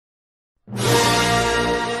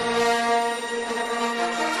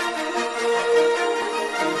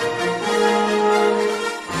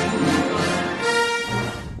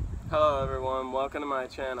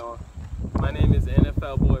channel. My name is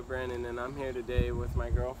NFL Boy Brandon, and I'm here today with my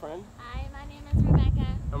girlfriend. Hi, my name is Rebecca.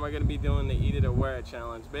 And we're going to be doing the Eat It or Wear It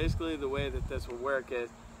challenge. Basically, the way that this will work is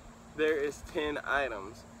there is 10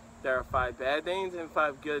 items. There are 5 bad things and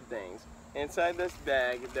 5 good things. Inside this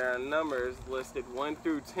bag, there are numbers listed 1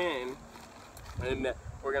 through 10, and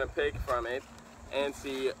we're going to pick from it and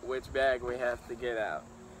see which bag we have to get out.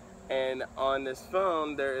 And on this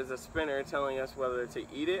phone, there is a spinner telling us whether to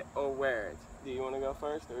eat it or wear it. Do you want to go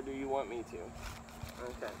first, or do you want me to?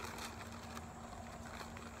 Okay.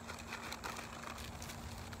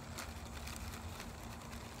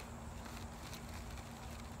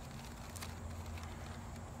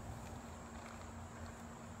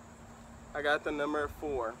 I got the number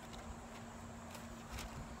 4.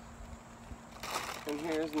 And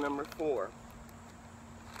here's number 4.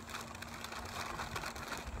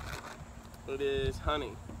 It is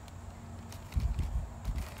honey.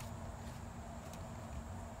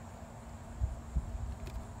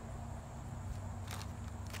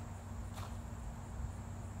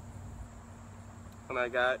 And I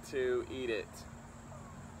got to eat it.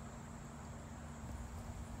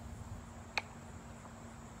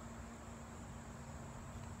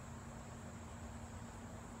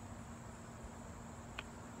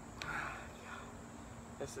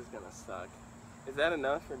 This is gonna suck. Is that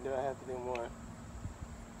enough, or do I have to do more?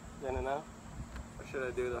 Is that enough? Or should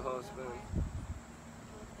I do the whole spoon?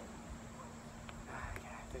 God,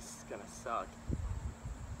 this is gonna suck.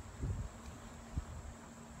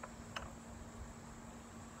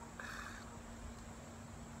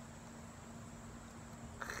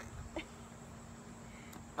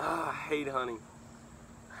 I hate honey.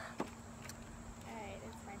 Alright,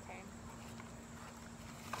 it's my turn.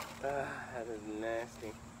 That is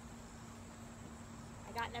nasty.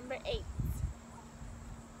 I got number 8.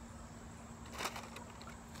 I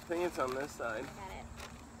think it's on this side. I got it.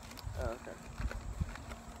 Oh, okay.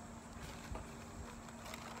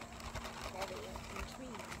 There we go.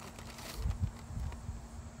 Intrigued.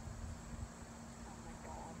 Oh my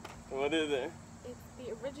god. What is it? It's the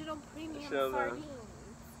original premium Show them. sardines.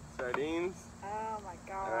 Sardines? Oh my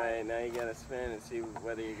god. Alright, now you gotta spin and see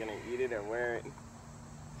whether you're gonna eat it or wear it.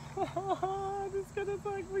 This is gonna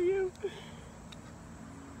suck for you.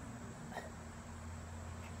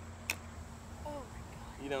 Oh my god.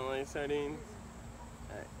 You don't like sardines?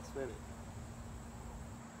 Alright, spin it.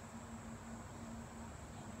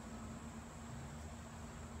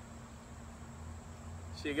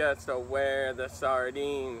 She got to wear the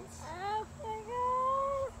sardines. Oh my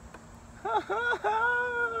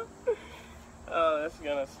god. Oh, that's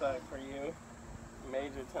gonna suck for you.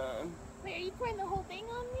 Major time. Wait, are you pouring the whole thing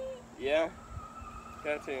on me? Yeah,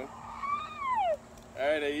 got to.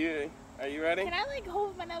 Alright, are you ready? Can I like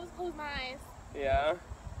hold my nose, close my eyes? Yeah.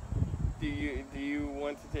 Do you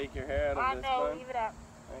want to take your hair out of this no, bun? leave it up.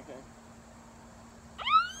 Okay.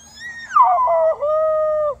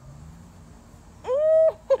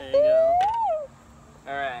 There you go.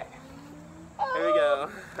 Alright. Here we go.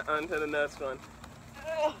 On to the next one.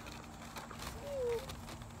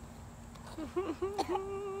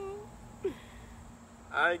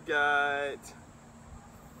 I got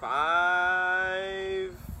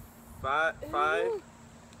 5.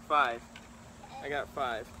 I got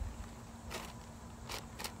 5.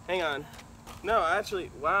 Hang on. No, actually,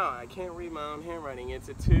 wow, I can't read my own handwriting. It's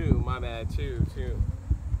a 2. My bad. 2.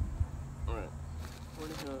 Alright. Where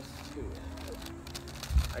the hell is 2?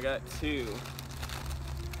 I got 2.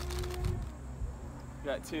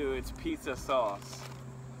 Got 2. It's pizza sauce.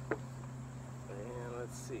 And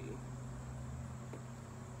let's see.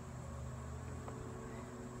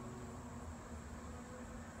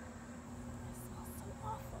 This smells so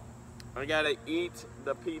awful. I gotta eat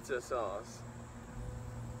the pizza sauce.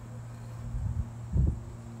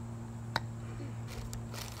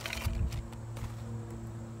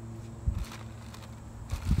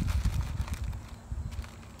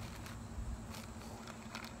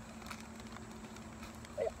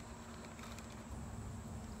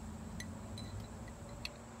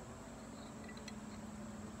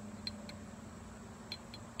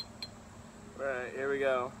 Right, here we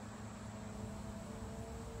go.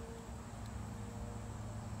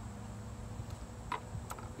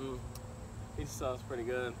 Pizza sauce is pretty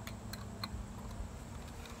good.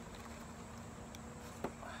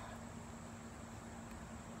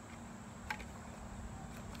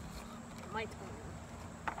 My turn.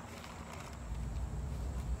 Can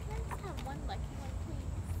I just have one lucky one,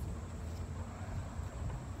 please?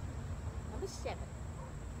 Number 7.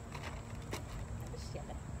 Number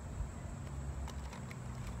 7.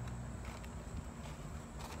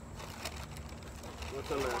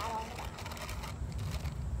 What's on that?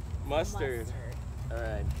 Mustard.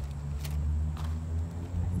 Alright.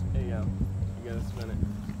 There you go. You gotta spin it.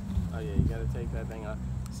 Oh yeah, you gotta take that thing off.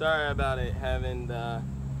 Sorry about it having the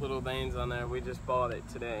little veins on there. We just bought it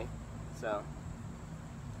today. So.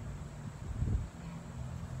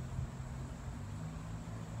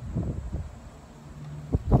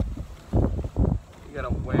 You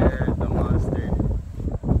gotta wear the mustard.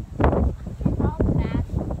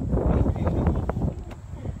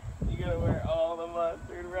 You gotta wear all the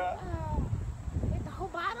mustard, bro. With the whole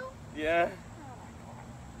bottle? Yeah.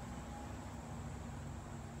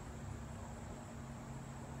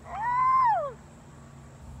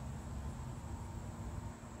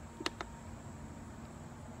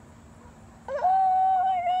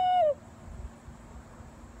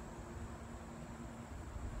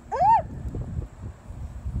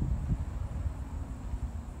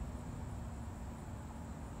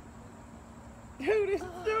 Dude, it's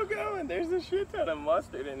still going. There's a shit ton of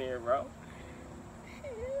mustard in here, bro.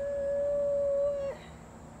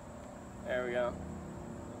 There we go.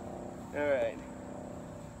 Alright.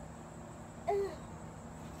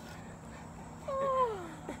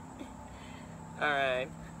 Alright.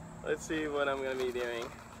 Let's see what I'm going to be doing.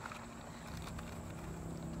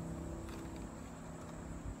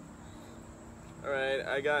 Alright,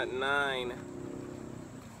 I got 9.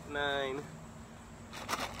 9.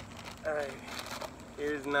 Alright.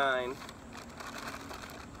 Here's 9.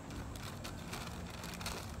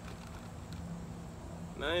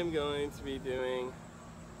 And I am going to be doing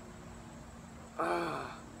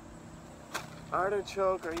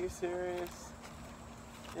artichoke. Are you serious?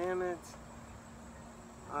 Damn it.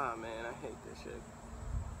 Ah, man, I hate this shit.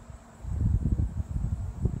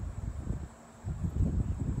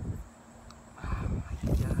 Oh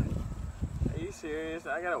my god. Are you serious?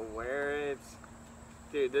 I gotta wear it.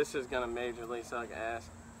 Dude, this is gonna majorly suck ass.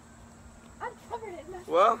 I'm covered in mustard.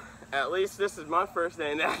 Well, at least this is my first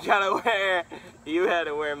day and I gotta wear, you had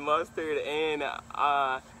to wear mustard and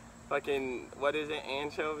fucking, what is it,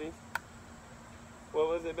 anchovies? What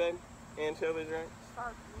was it, babe? Anchovies, right?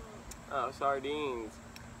 Sardines. Oh, sardines.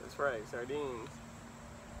 That's right, sardines.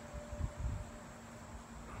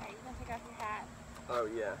 Okay, you gonna take off your hat? Oh,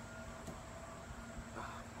 yeah.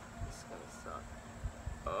 Oh, this is gonna suck.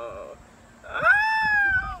 Oh. Ah!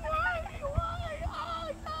 Why? Oh,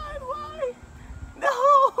 God, why?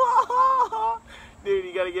 No! Dude,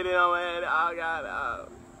 you gotta get it on my head. Oh, God. Oh,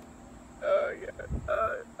 oh God.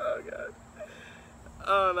 Oh, God.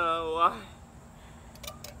 Oh, no.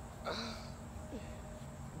 Why?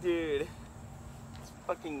 Dude. It's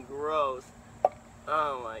fucking gross.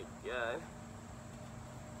 Oh, my God.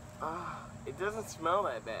 Oh, it doesn't smell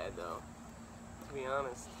that bad, though. To be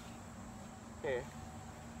honest. Here.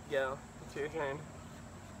 Go. It's your turn.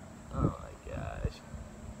 Oh, my gosh.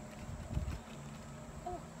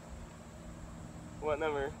 What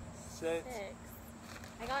number? 6? 6.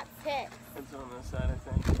 I got 6. It's on this side, I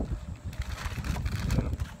think.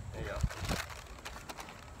 There you go.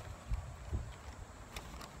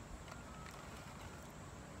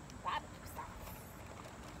 Barbecue sauce.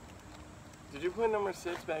 Did you put number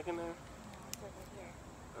 6 back in there? It's over here.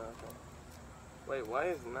 Oh, okay. Wait, why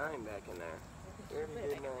is 9 back in there? We already Put it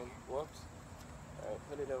did back 9. Whoops. Alright,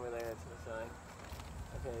 put it over there to the side.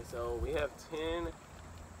 Okay, so we have 10.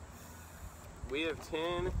 We have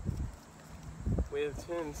 10. We have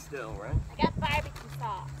 10 still, right? I got barbecue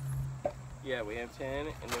sauce. Yeah, we have 10,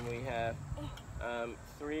 and then we have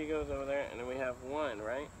 3 goes over there, and then we have 1,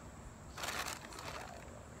 right?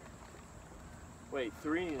 Wait,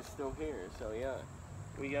 3 is still here, so yeah.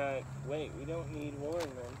 We got, wait, we don't need 1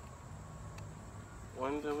 then.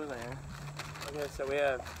 1's over there. Okay, so we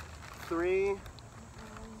have 3,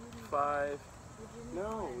 5.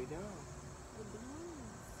 No, we don't.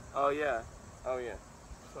 Oh, yeah. Oh, yeah.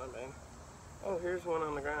 That's fine, man. Oh, here's 1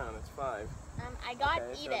 on the ground. It's 5. I got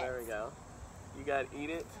Okay, eat so it. there we go. You got eat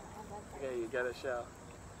it? Okay, you got to show.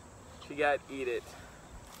 She got eat it.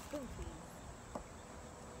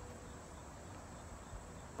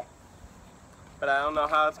 But I don't know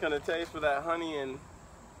how it's going to taste with that honey and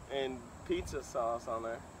pizza sauce on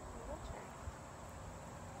there.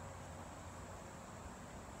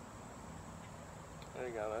 There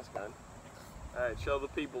you go, that's good. Alright, show the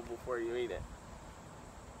people before you eat it.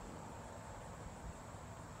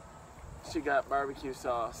 She got barbecue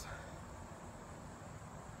sauce.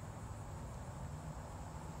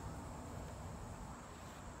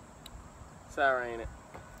 Sour, ain't it?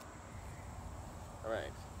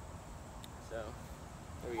 Alright. So,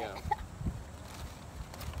 there we go.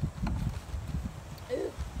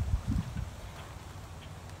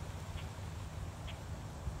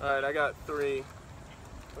 Alright, I got 3,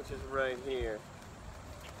 which is right here.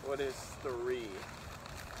 What is 3?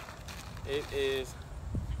 It is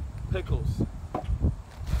pickles.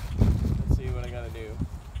 Let's see what I gotta do.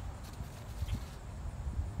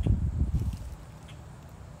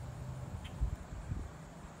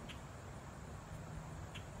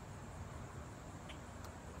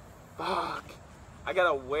 Fuck. I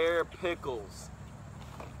gotta wear pickles.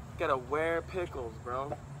 Gotta wear pickles,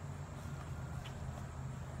 bro.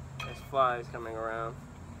 There's flies coming around.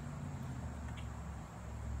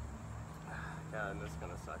 God, this is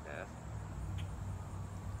gonna suck ass.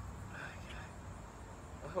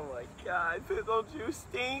 Oh my God, pickle juice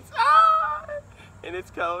stinks. Ah! And it's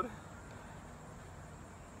cold.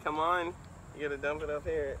 Come on. You gotta dump it up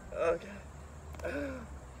here. Oh God.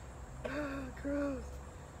 Gross.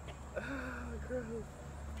 Gross.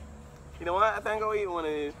 You know what? I think I'll eat one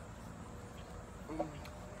of these.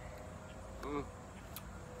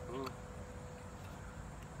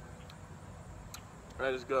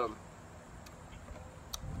 That is good.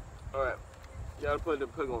 Alright. You gotta put the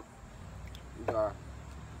pickle jar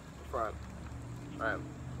front. Alright.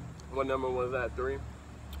 What number was that? 3?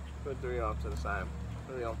 Put 3 off to the side.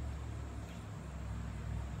 There we go.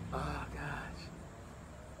 Oh gosh.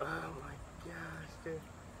 Oh my gosh, dude.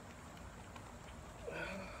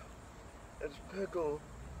 There's pickle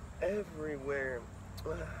everywhere.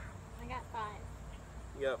 I got 5.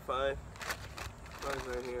 You got 5? Mine's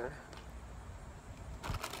right here.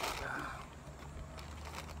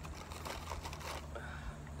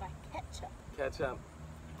 Got ketchup. Ketchup.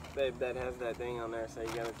 Babe, that has that thing on there, so you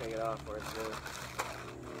gotta take it off or it's good.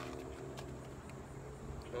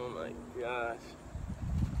 Oh my gosh.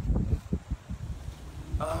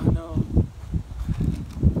 Oh no.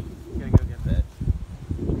 You gotta go get that.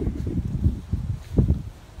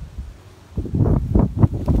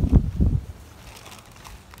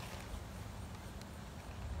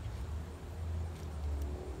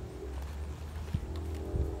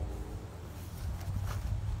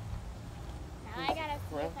 Now I gotta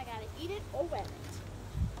see if I gotta eat it or wear it.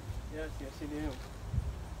 Yes, yes you do.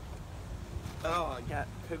 Oh, I got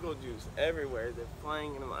pickle juice everywhere. They're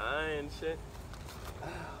flying into my eye and shit.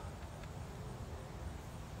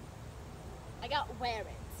 I got wear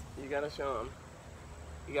it. You gotta show them.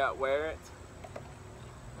 You got wear it.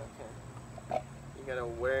 Okay. You gotta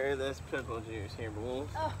wear this pickle juice here, boo.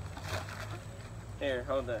 Oh. Here,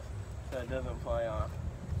 hold this so it doesn't fly off.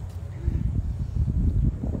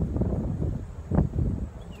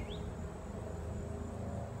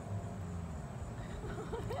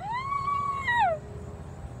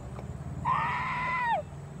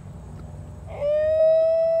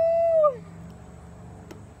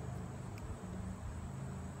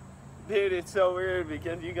 Dude, it's so weird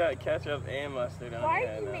because you got ketchup and mustard on Why your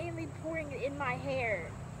are head you now. mainly pouring it in my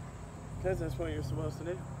hair? Because that's what you're supposed to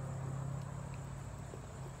do.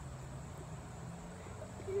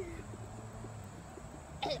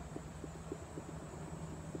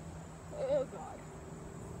 Oh God.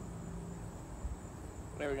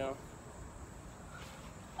 There we go.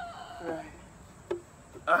 Right.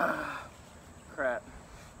 Ah, crap.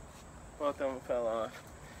 Both of them fell off.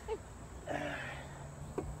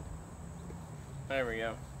 There we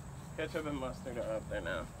go. Ketchup and mustard are up there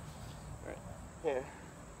now. Right here.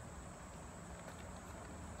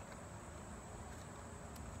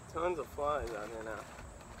 Tons of flies out here now.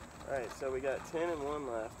 Alright, so we got 10 and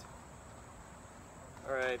 1 left.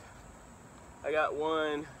 Alright. I got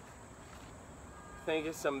one. I think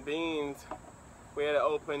it's some beans. We had to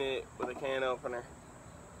open it with a can opener.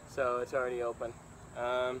 So it's already open.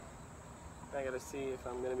 I gotta see if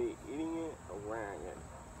I'm gonna be eating it or wearing it.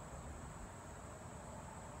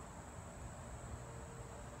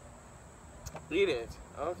 Eat it.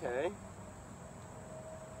 Okay.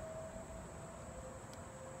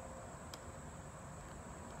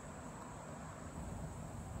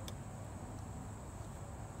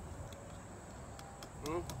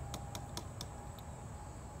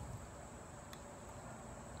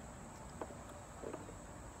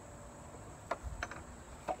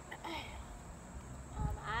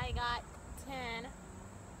 I got 10.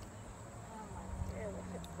 Oh my dear,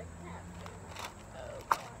 look at the cat. Oh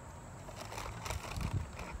God.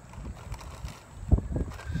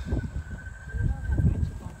 We don't have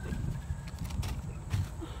ketchup on it.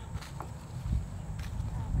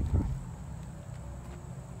 Oh my God.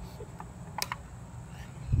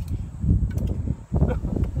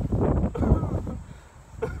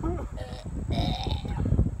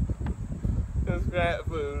 It's cat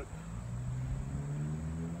food.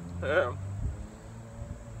 Yeah.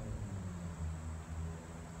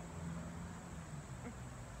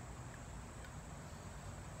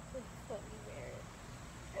 Just let me wear it.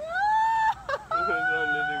 Which one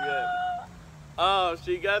did you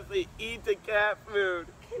she got to eat the cat food.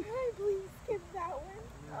 Can I please skip that one?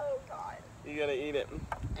 Oh God. You gotta eat it.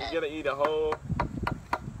 You gotta eat a whole.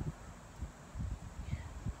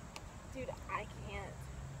 Dude, I can't.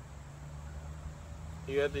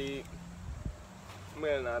 You have to eat.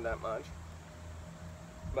 Well, not that much,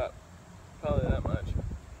 but probably that much.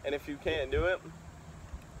 And if you can't do it,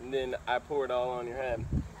 then I pour it all on your head.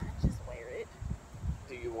 I just wear it.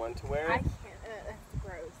 Do you want to wear I it? can't. That's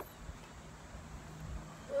gross.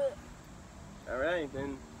 Ugh. All right,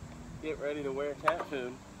 then get ready to wear cat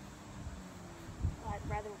food. Well, I'd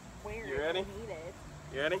rather wear You it ready? than eat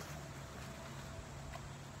it. You ready?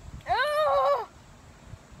 Oh!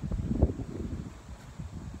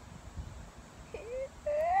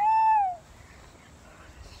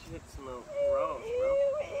 Shit smells gross, bro.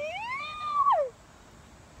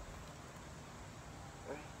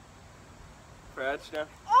 Fracture.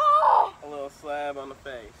 Oh! A little slab on the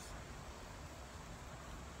face.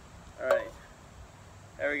 All right.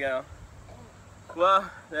 There we go. Well,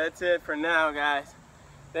 that's it for now, guys.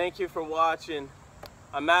 Thank you for watching.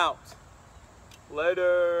 I'm out.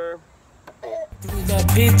 Later. Through the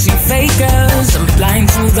bitchy fakers, I'm blind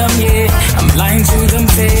to them, yeah, I'm blind to them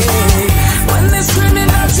fake. When they're screaming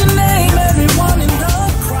out your name, everyone in